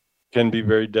can be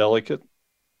very delicate,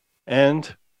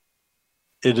 and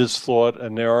it is thought,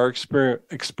 and there are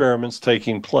experiments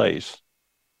taking place,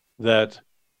 that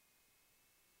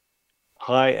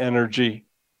high energies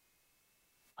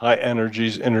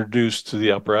introduced to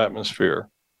the upper atmosphere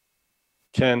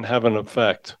can have an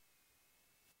effect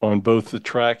on both the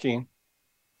tracking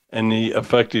and the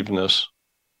effectiveness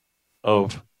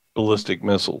of ballistic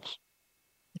missiles.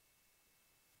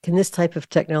 Can this type of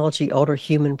technology alter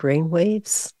human brain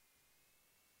waves?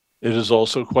 It is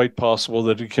also quite possible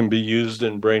that it can be used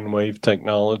in brainwave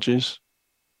technologies.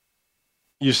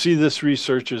 You see, this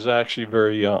research is actually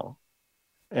very young,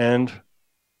 and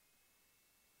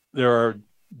There are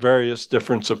various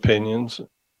different opinions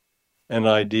and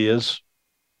ideas.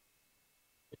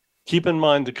 Keep in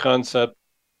mind the concept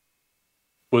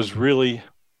was really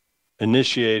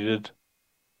initiated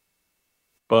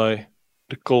by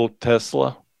Nikola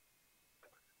Tesla.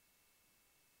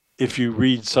 If you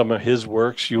read some of his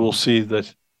works, you will see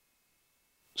that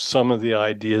some of the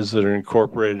ideas that are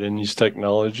incorporated in these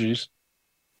technologies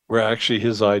were actually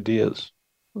his ideas.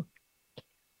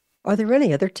 Are there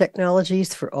any other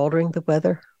technologies for altering the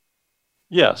weather?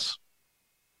 Yes.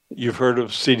 You've heard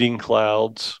of seeding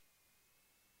clouds.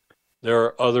 There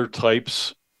are other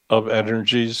types of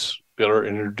energies that are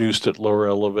introduced at lower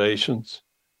elevations.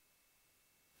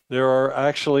 There are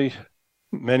actually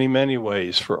many, many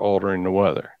ways for altering the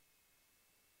weather.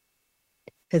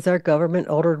 Has our government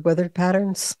altered weather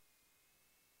patterns?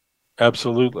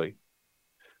 Absolutely.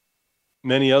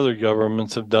 Many other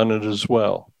governments have done it as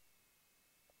well.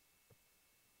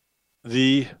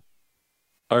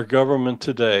 Our government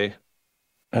today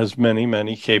has many,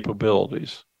 many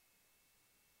capabilities.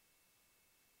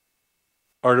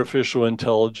 Artificial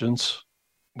intelligence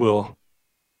will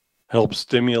help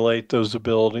stimulate those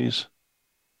abilities,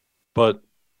 but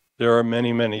there are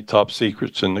many, many top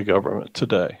secrets in the government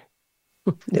today.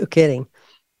 No kidding.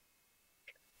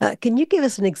 Can you give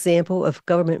us an example of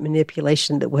government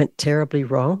manipulation that went terribly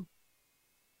wrong?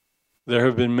 There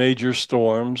have been major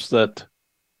storms that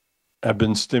have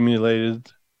been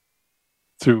stimulated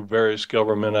through various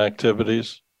government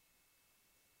activities.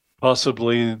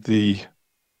 Possibly the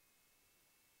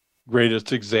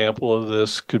greatest example of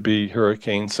this could be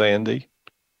Hurricane Sandy.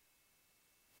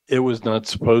 It was not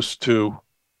supposed to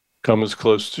come as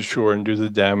close to shore and do the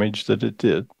damage that it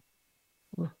did.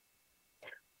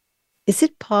 Is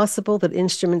it possible that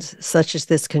instruments such as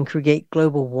this can create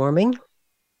global warming?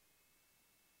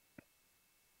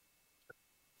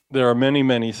 There are many,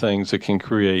 many things that can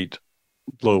create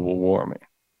global warming.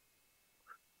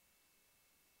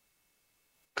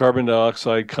 Carbon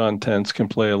dioxide contents can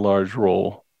play a large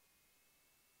role.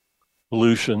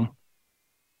 Pollution.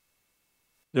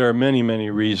 There are many, many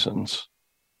reasons.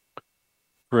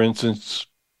 For instance,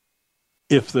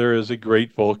 if there is a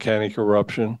great volcanic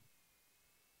eruption,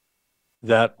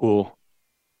 that will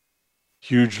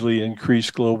hugely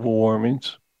increase global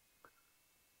warmings.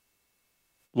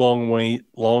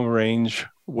 Long-range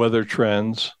weather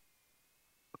trends,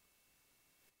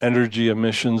 energy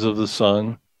emissions of the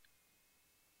sun.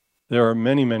 There are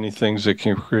many, many things that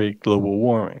can create global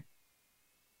warming.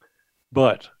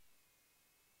 But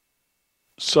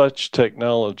such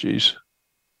technologies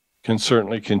can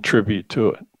certainly contribute to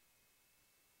it.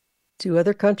 Do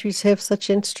other countries have such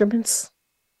instruments?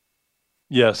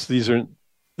 Yes,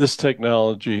 this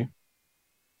technology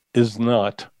is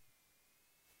not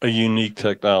a unique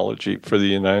technology for the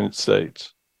United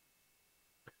States.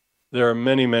 There are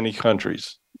many, many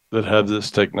countries that have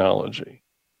this technology.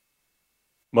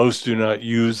 Most do not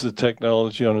use the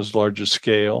technology on as large a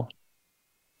scale,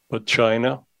 but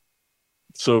China,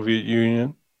 Soviet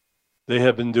Union, they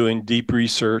have been doing deep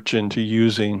research into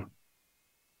using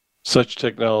such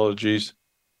technologies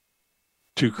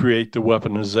to create the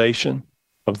weaponization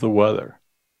of the weather.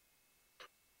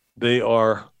 They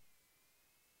are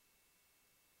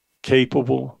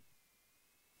capable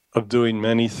of doing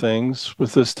many things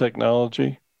with this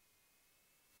technology,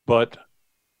 but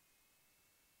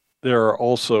there are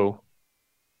also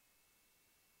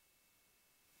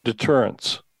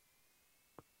deterrents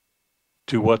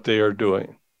to what they are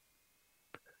doing.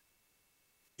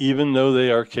 Even though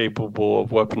they are capable of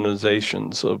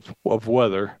weaponizations of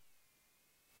weather,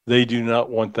 they do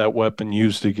not want that weapon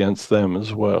used against them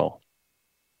as well.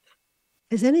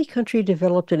 Has any country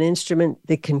developed an instrument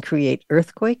that can create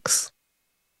earthquakes?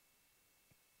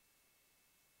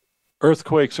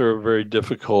 Earthquakes are a very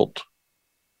difficult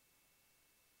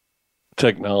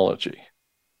technology.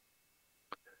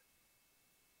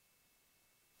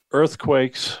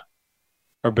 Earthquakes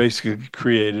are basically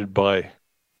created by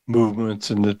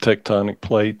movements in the tectonic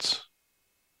plates,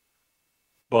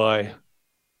 by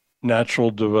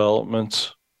natural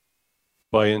developments,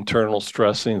 by internal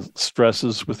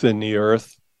stresses within the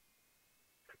earth.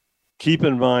 Keep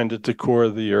in mind that the core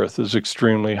of the earth is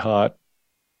extremely hot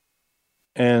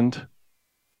and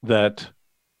that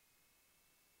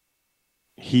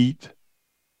heat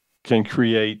can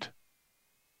create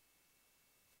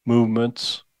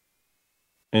movements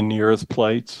in the earth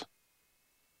plates.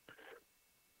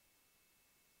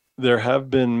 There have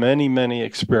been many, many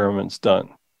experiments done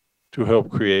to help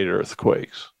create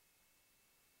earthquakes.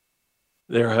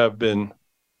 There have been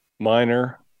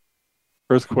minor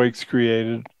earthquakes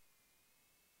created,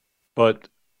 but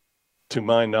to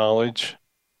my knowledge,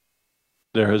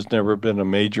 there has never been a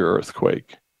major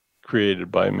earthquake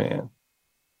created by man.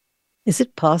 Is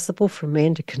it possible for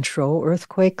man to control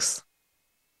earthquakes?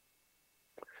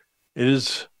 It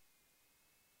is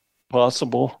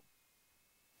possible,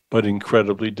 but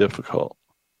incredibly difficult.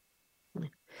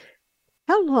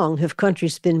 How long have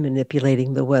countries been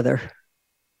manipulating the weather?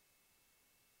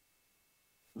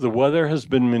 The weather has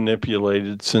been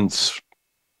manipulated since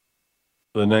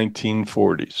the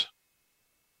 1940s.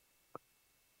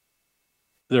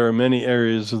 There are many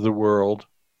areas of the world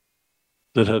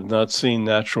that have not seen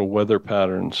natural weather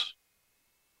patterns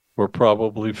for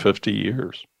probably 50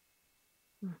 years.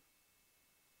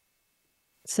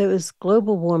 So is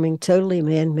global warming totally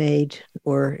man-made,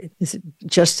 or is it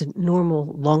just a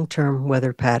normal long-term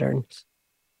weather patterns?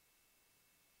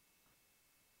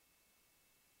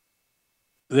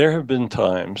 There have been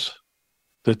times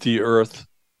that the earth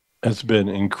has been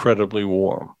incredibly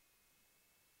warm.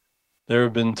 There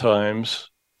have been times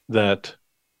that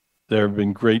there have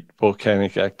been great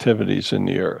volcanic activities in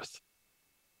the earth.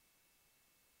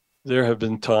 There have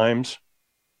been times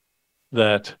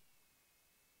that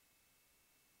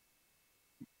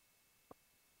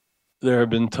the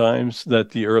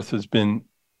earth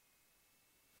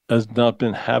has not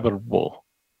been habitable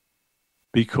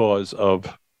because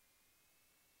of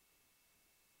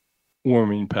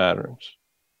warming patterns.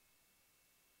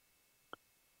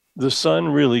 The sun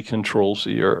really controls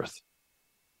the earth.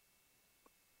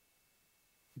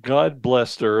 God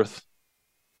blessed earth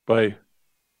by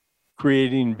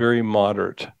creating very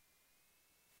moderate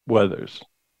weathers.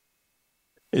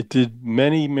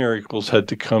 Many miracles had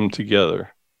to come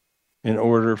together in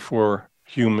order for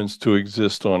humans to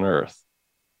exist on earth.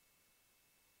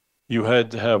 You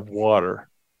had to have water.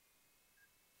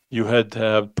 You had to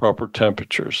have proper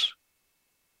temperatures.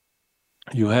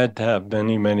 You had to have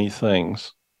many, many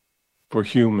things for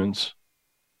humans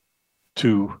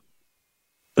to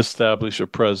establish a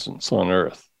presence on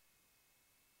earth.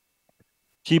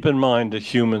 Keep in mind that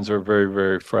humans are very,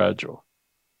 very fragile.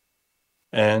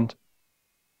 And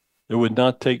it would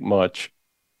not take much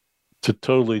to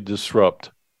totally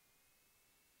disrupt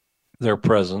their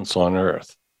presence on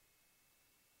earth.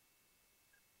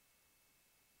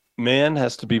 Man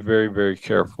has to be very, very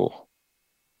careful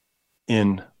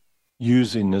in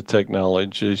using the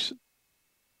technologies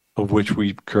of which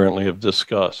we currently have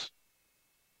discussed.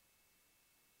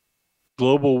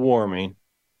 Global warming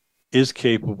is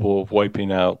capable of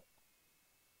wiping out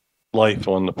life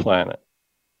on the planet.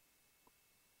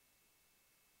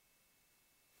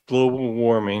 Global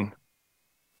warming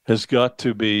has got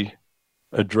to be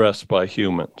addressed by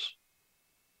humans.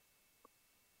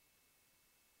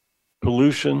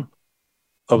 Pollution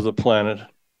of the planet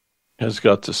has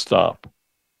got to stop.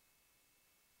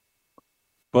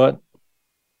 But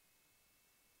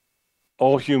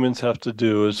all humans have to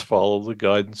do is follow the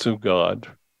guidance of God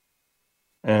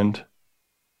and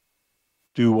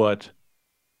do what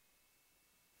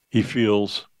He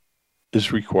feels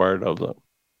is required of them.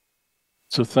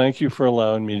 So thank you for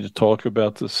allowing me to talk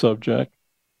about this subject.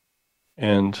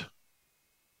 And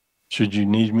should you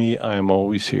need me, I am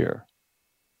always here.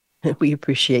 We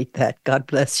appreciate that. God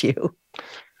bless you.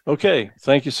 Okay,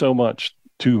 thank you so much.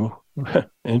 Two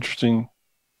interesting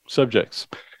subjects.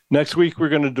 Next week, we're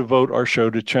going to devote our show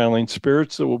to channeling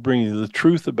spirits that will bring you the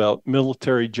truth about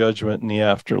military judgment in the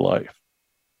afterlife.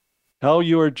 How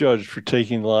you are judged for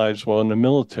taking lives while in the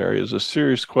military is a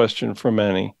serious question for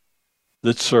many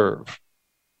that serve.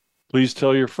 Please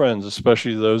tell your friends,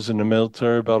 especially those in the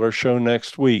military, about our show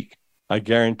next week. I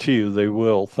guarantee you they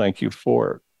will thank you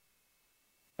for it.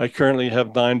 I currently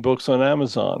have 9 books on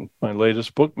Amazon. My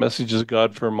latest book, Messages of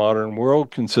God for a Modern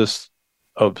World, consists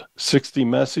of 60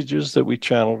 messages that we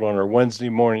channeled on our Wednesday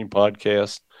morning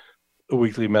podcast, A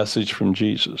Weekly Message from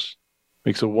Jesus.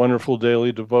 Makes a wonderful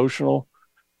daily devotional,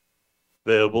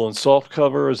 available in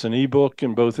softcover as an ebook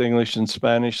in both English and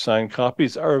Spanish. Signed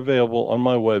copies are available on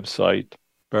my website,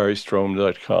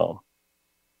 barrystrom.com.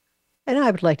 And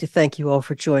I would like to thank you all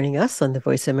for joining us on the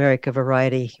Voice America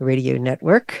Variety Radio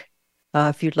Network.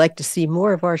 If you'd like to see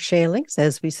more of our channelings,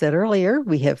 as we said earlier,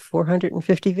 we have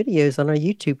 450 videos on our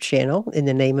YouTube channel in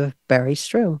the name of Barry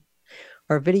Strom.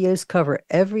 Our videos cover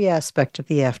every aspect of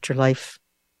the afterlife.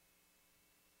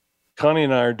 Connie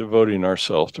and I are devoting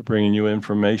ourselves to bringing you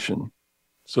information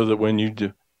so that when you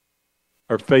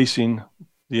are facing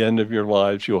the end of your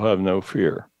lives, you'll have no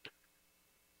fear.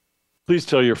 Please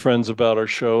tell your friends about our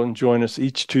show and join us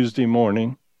each Tuesday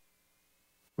morning.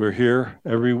 We're here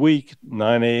every week,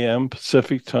 9 a.m.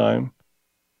 Pacific time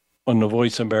on the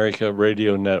Voice America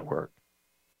Radio Network.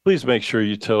 Please make sure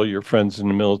you tell your friends in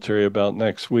the military about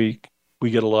next week.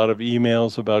 We get a lot of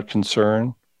emails about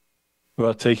concern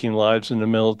about taking lives in the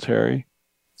military.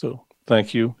 So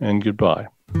thank you and goodbye.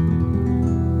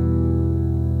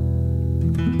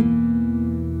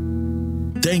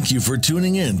 Thank you for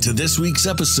tuning in to this week's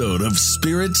episode of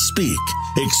Spirit Speak,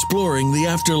 Exploring the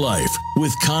Afterlife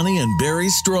with Connie and Barry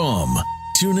Strom.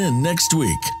 Tune in next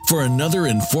week for another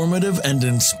informative and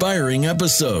inspiring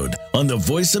episode on the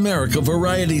Voice America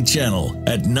Variety Channel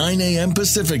at 9 a.m.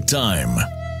 Pacific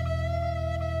Time.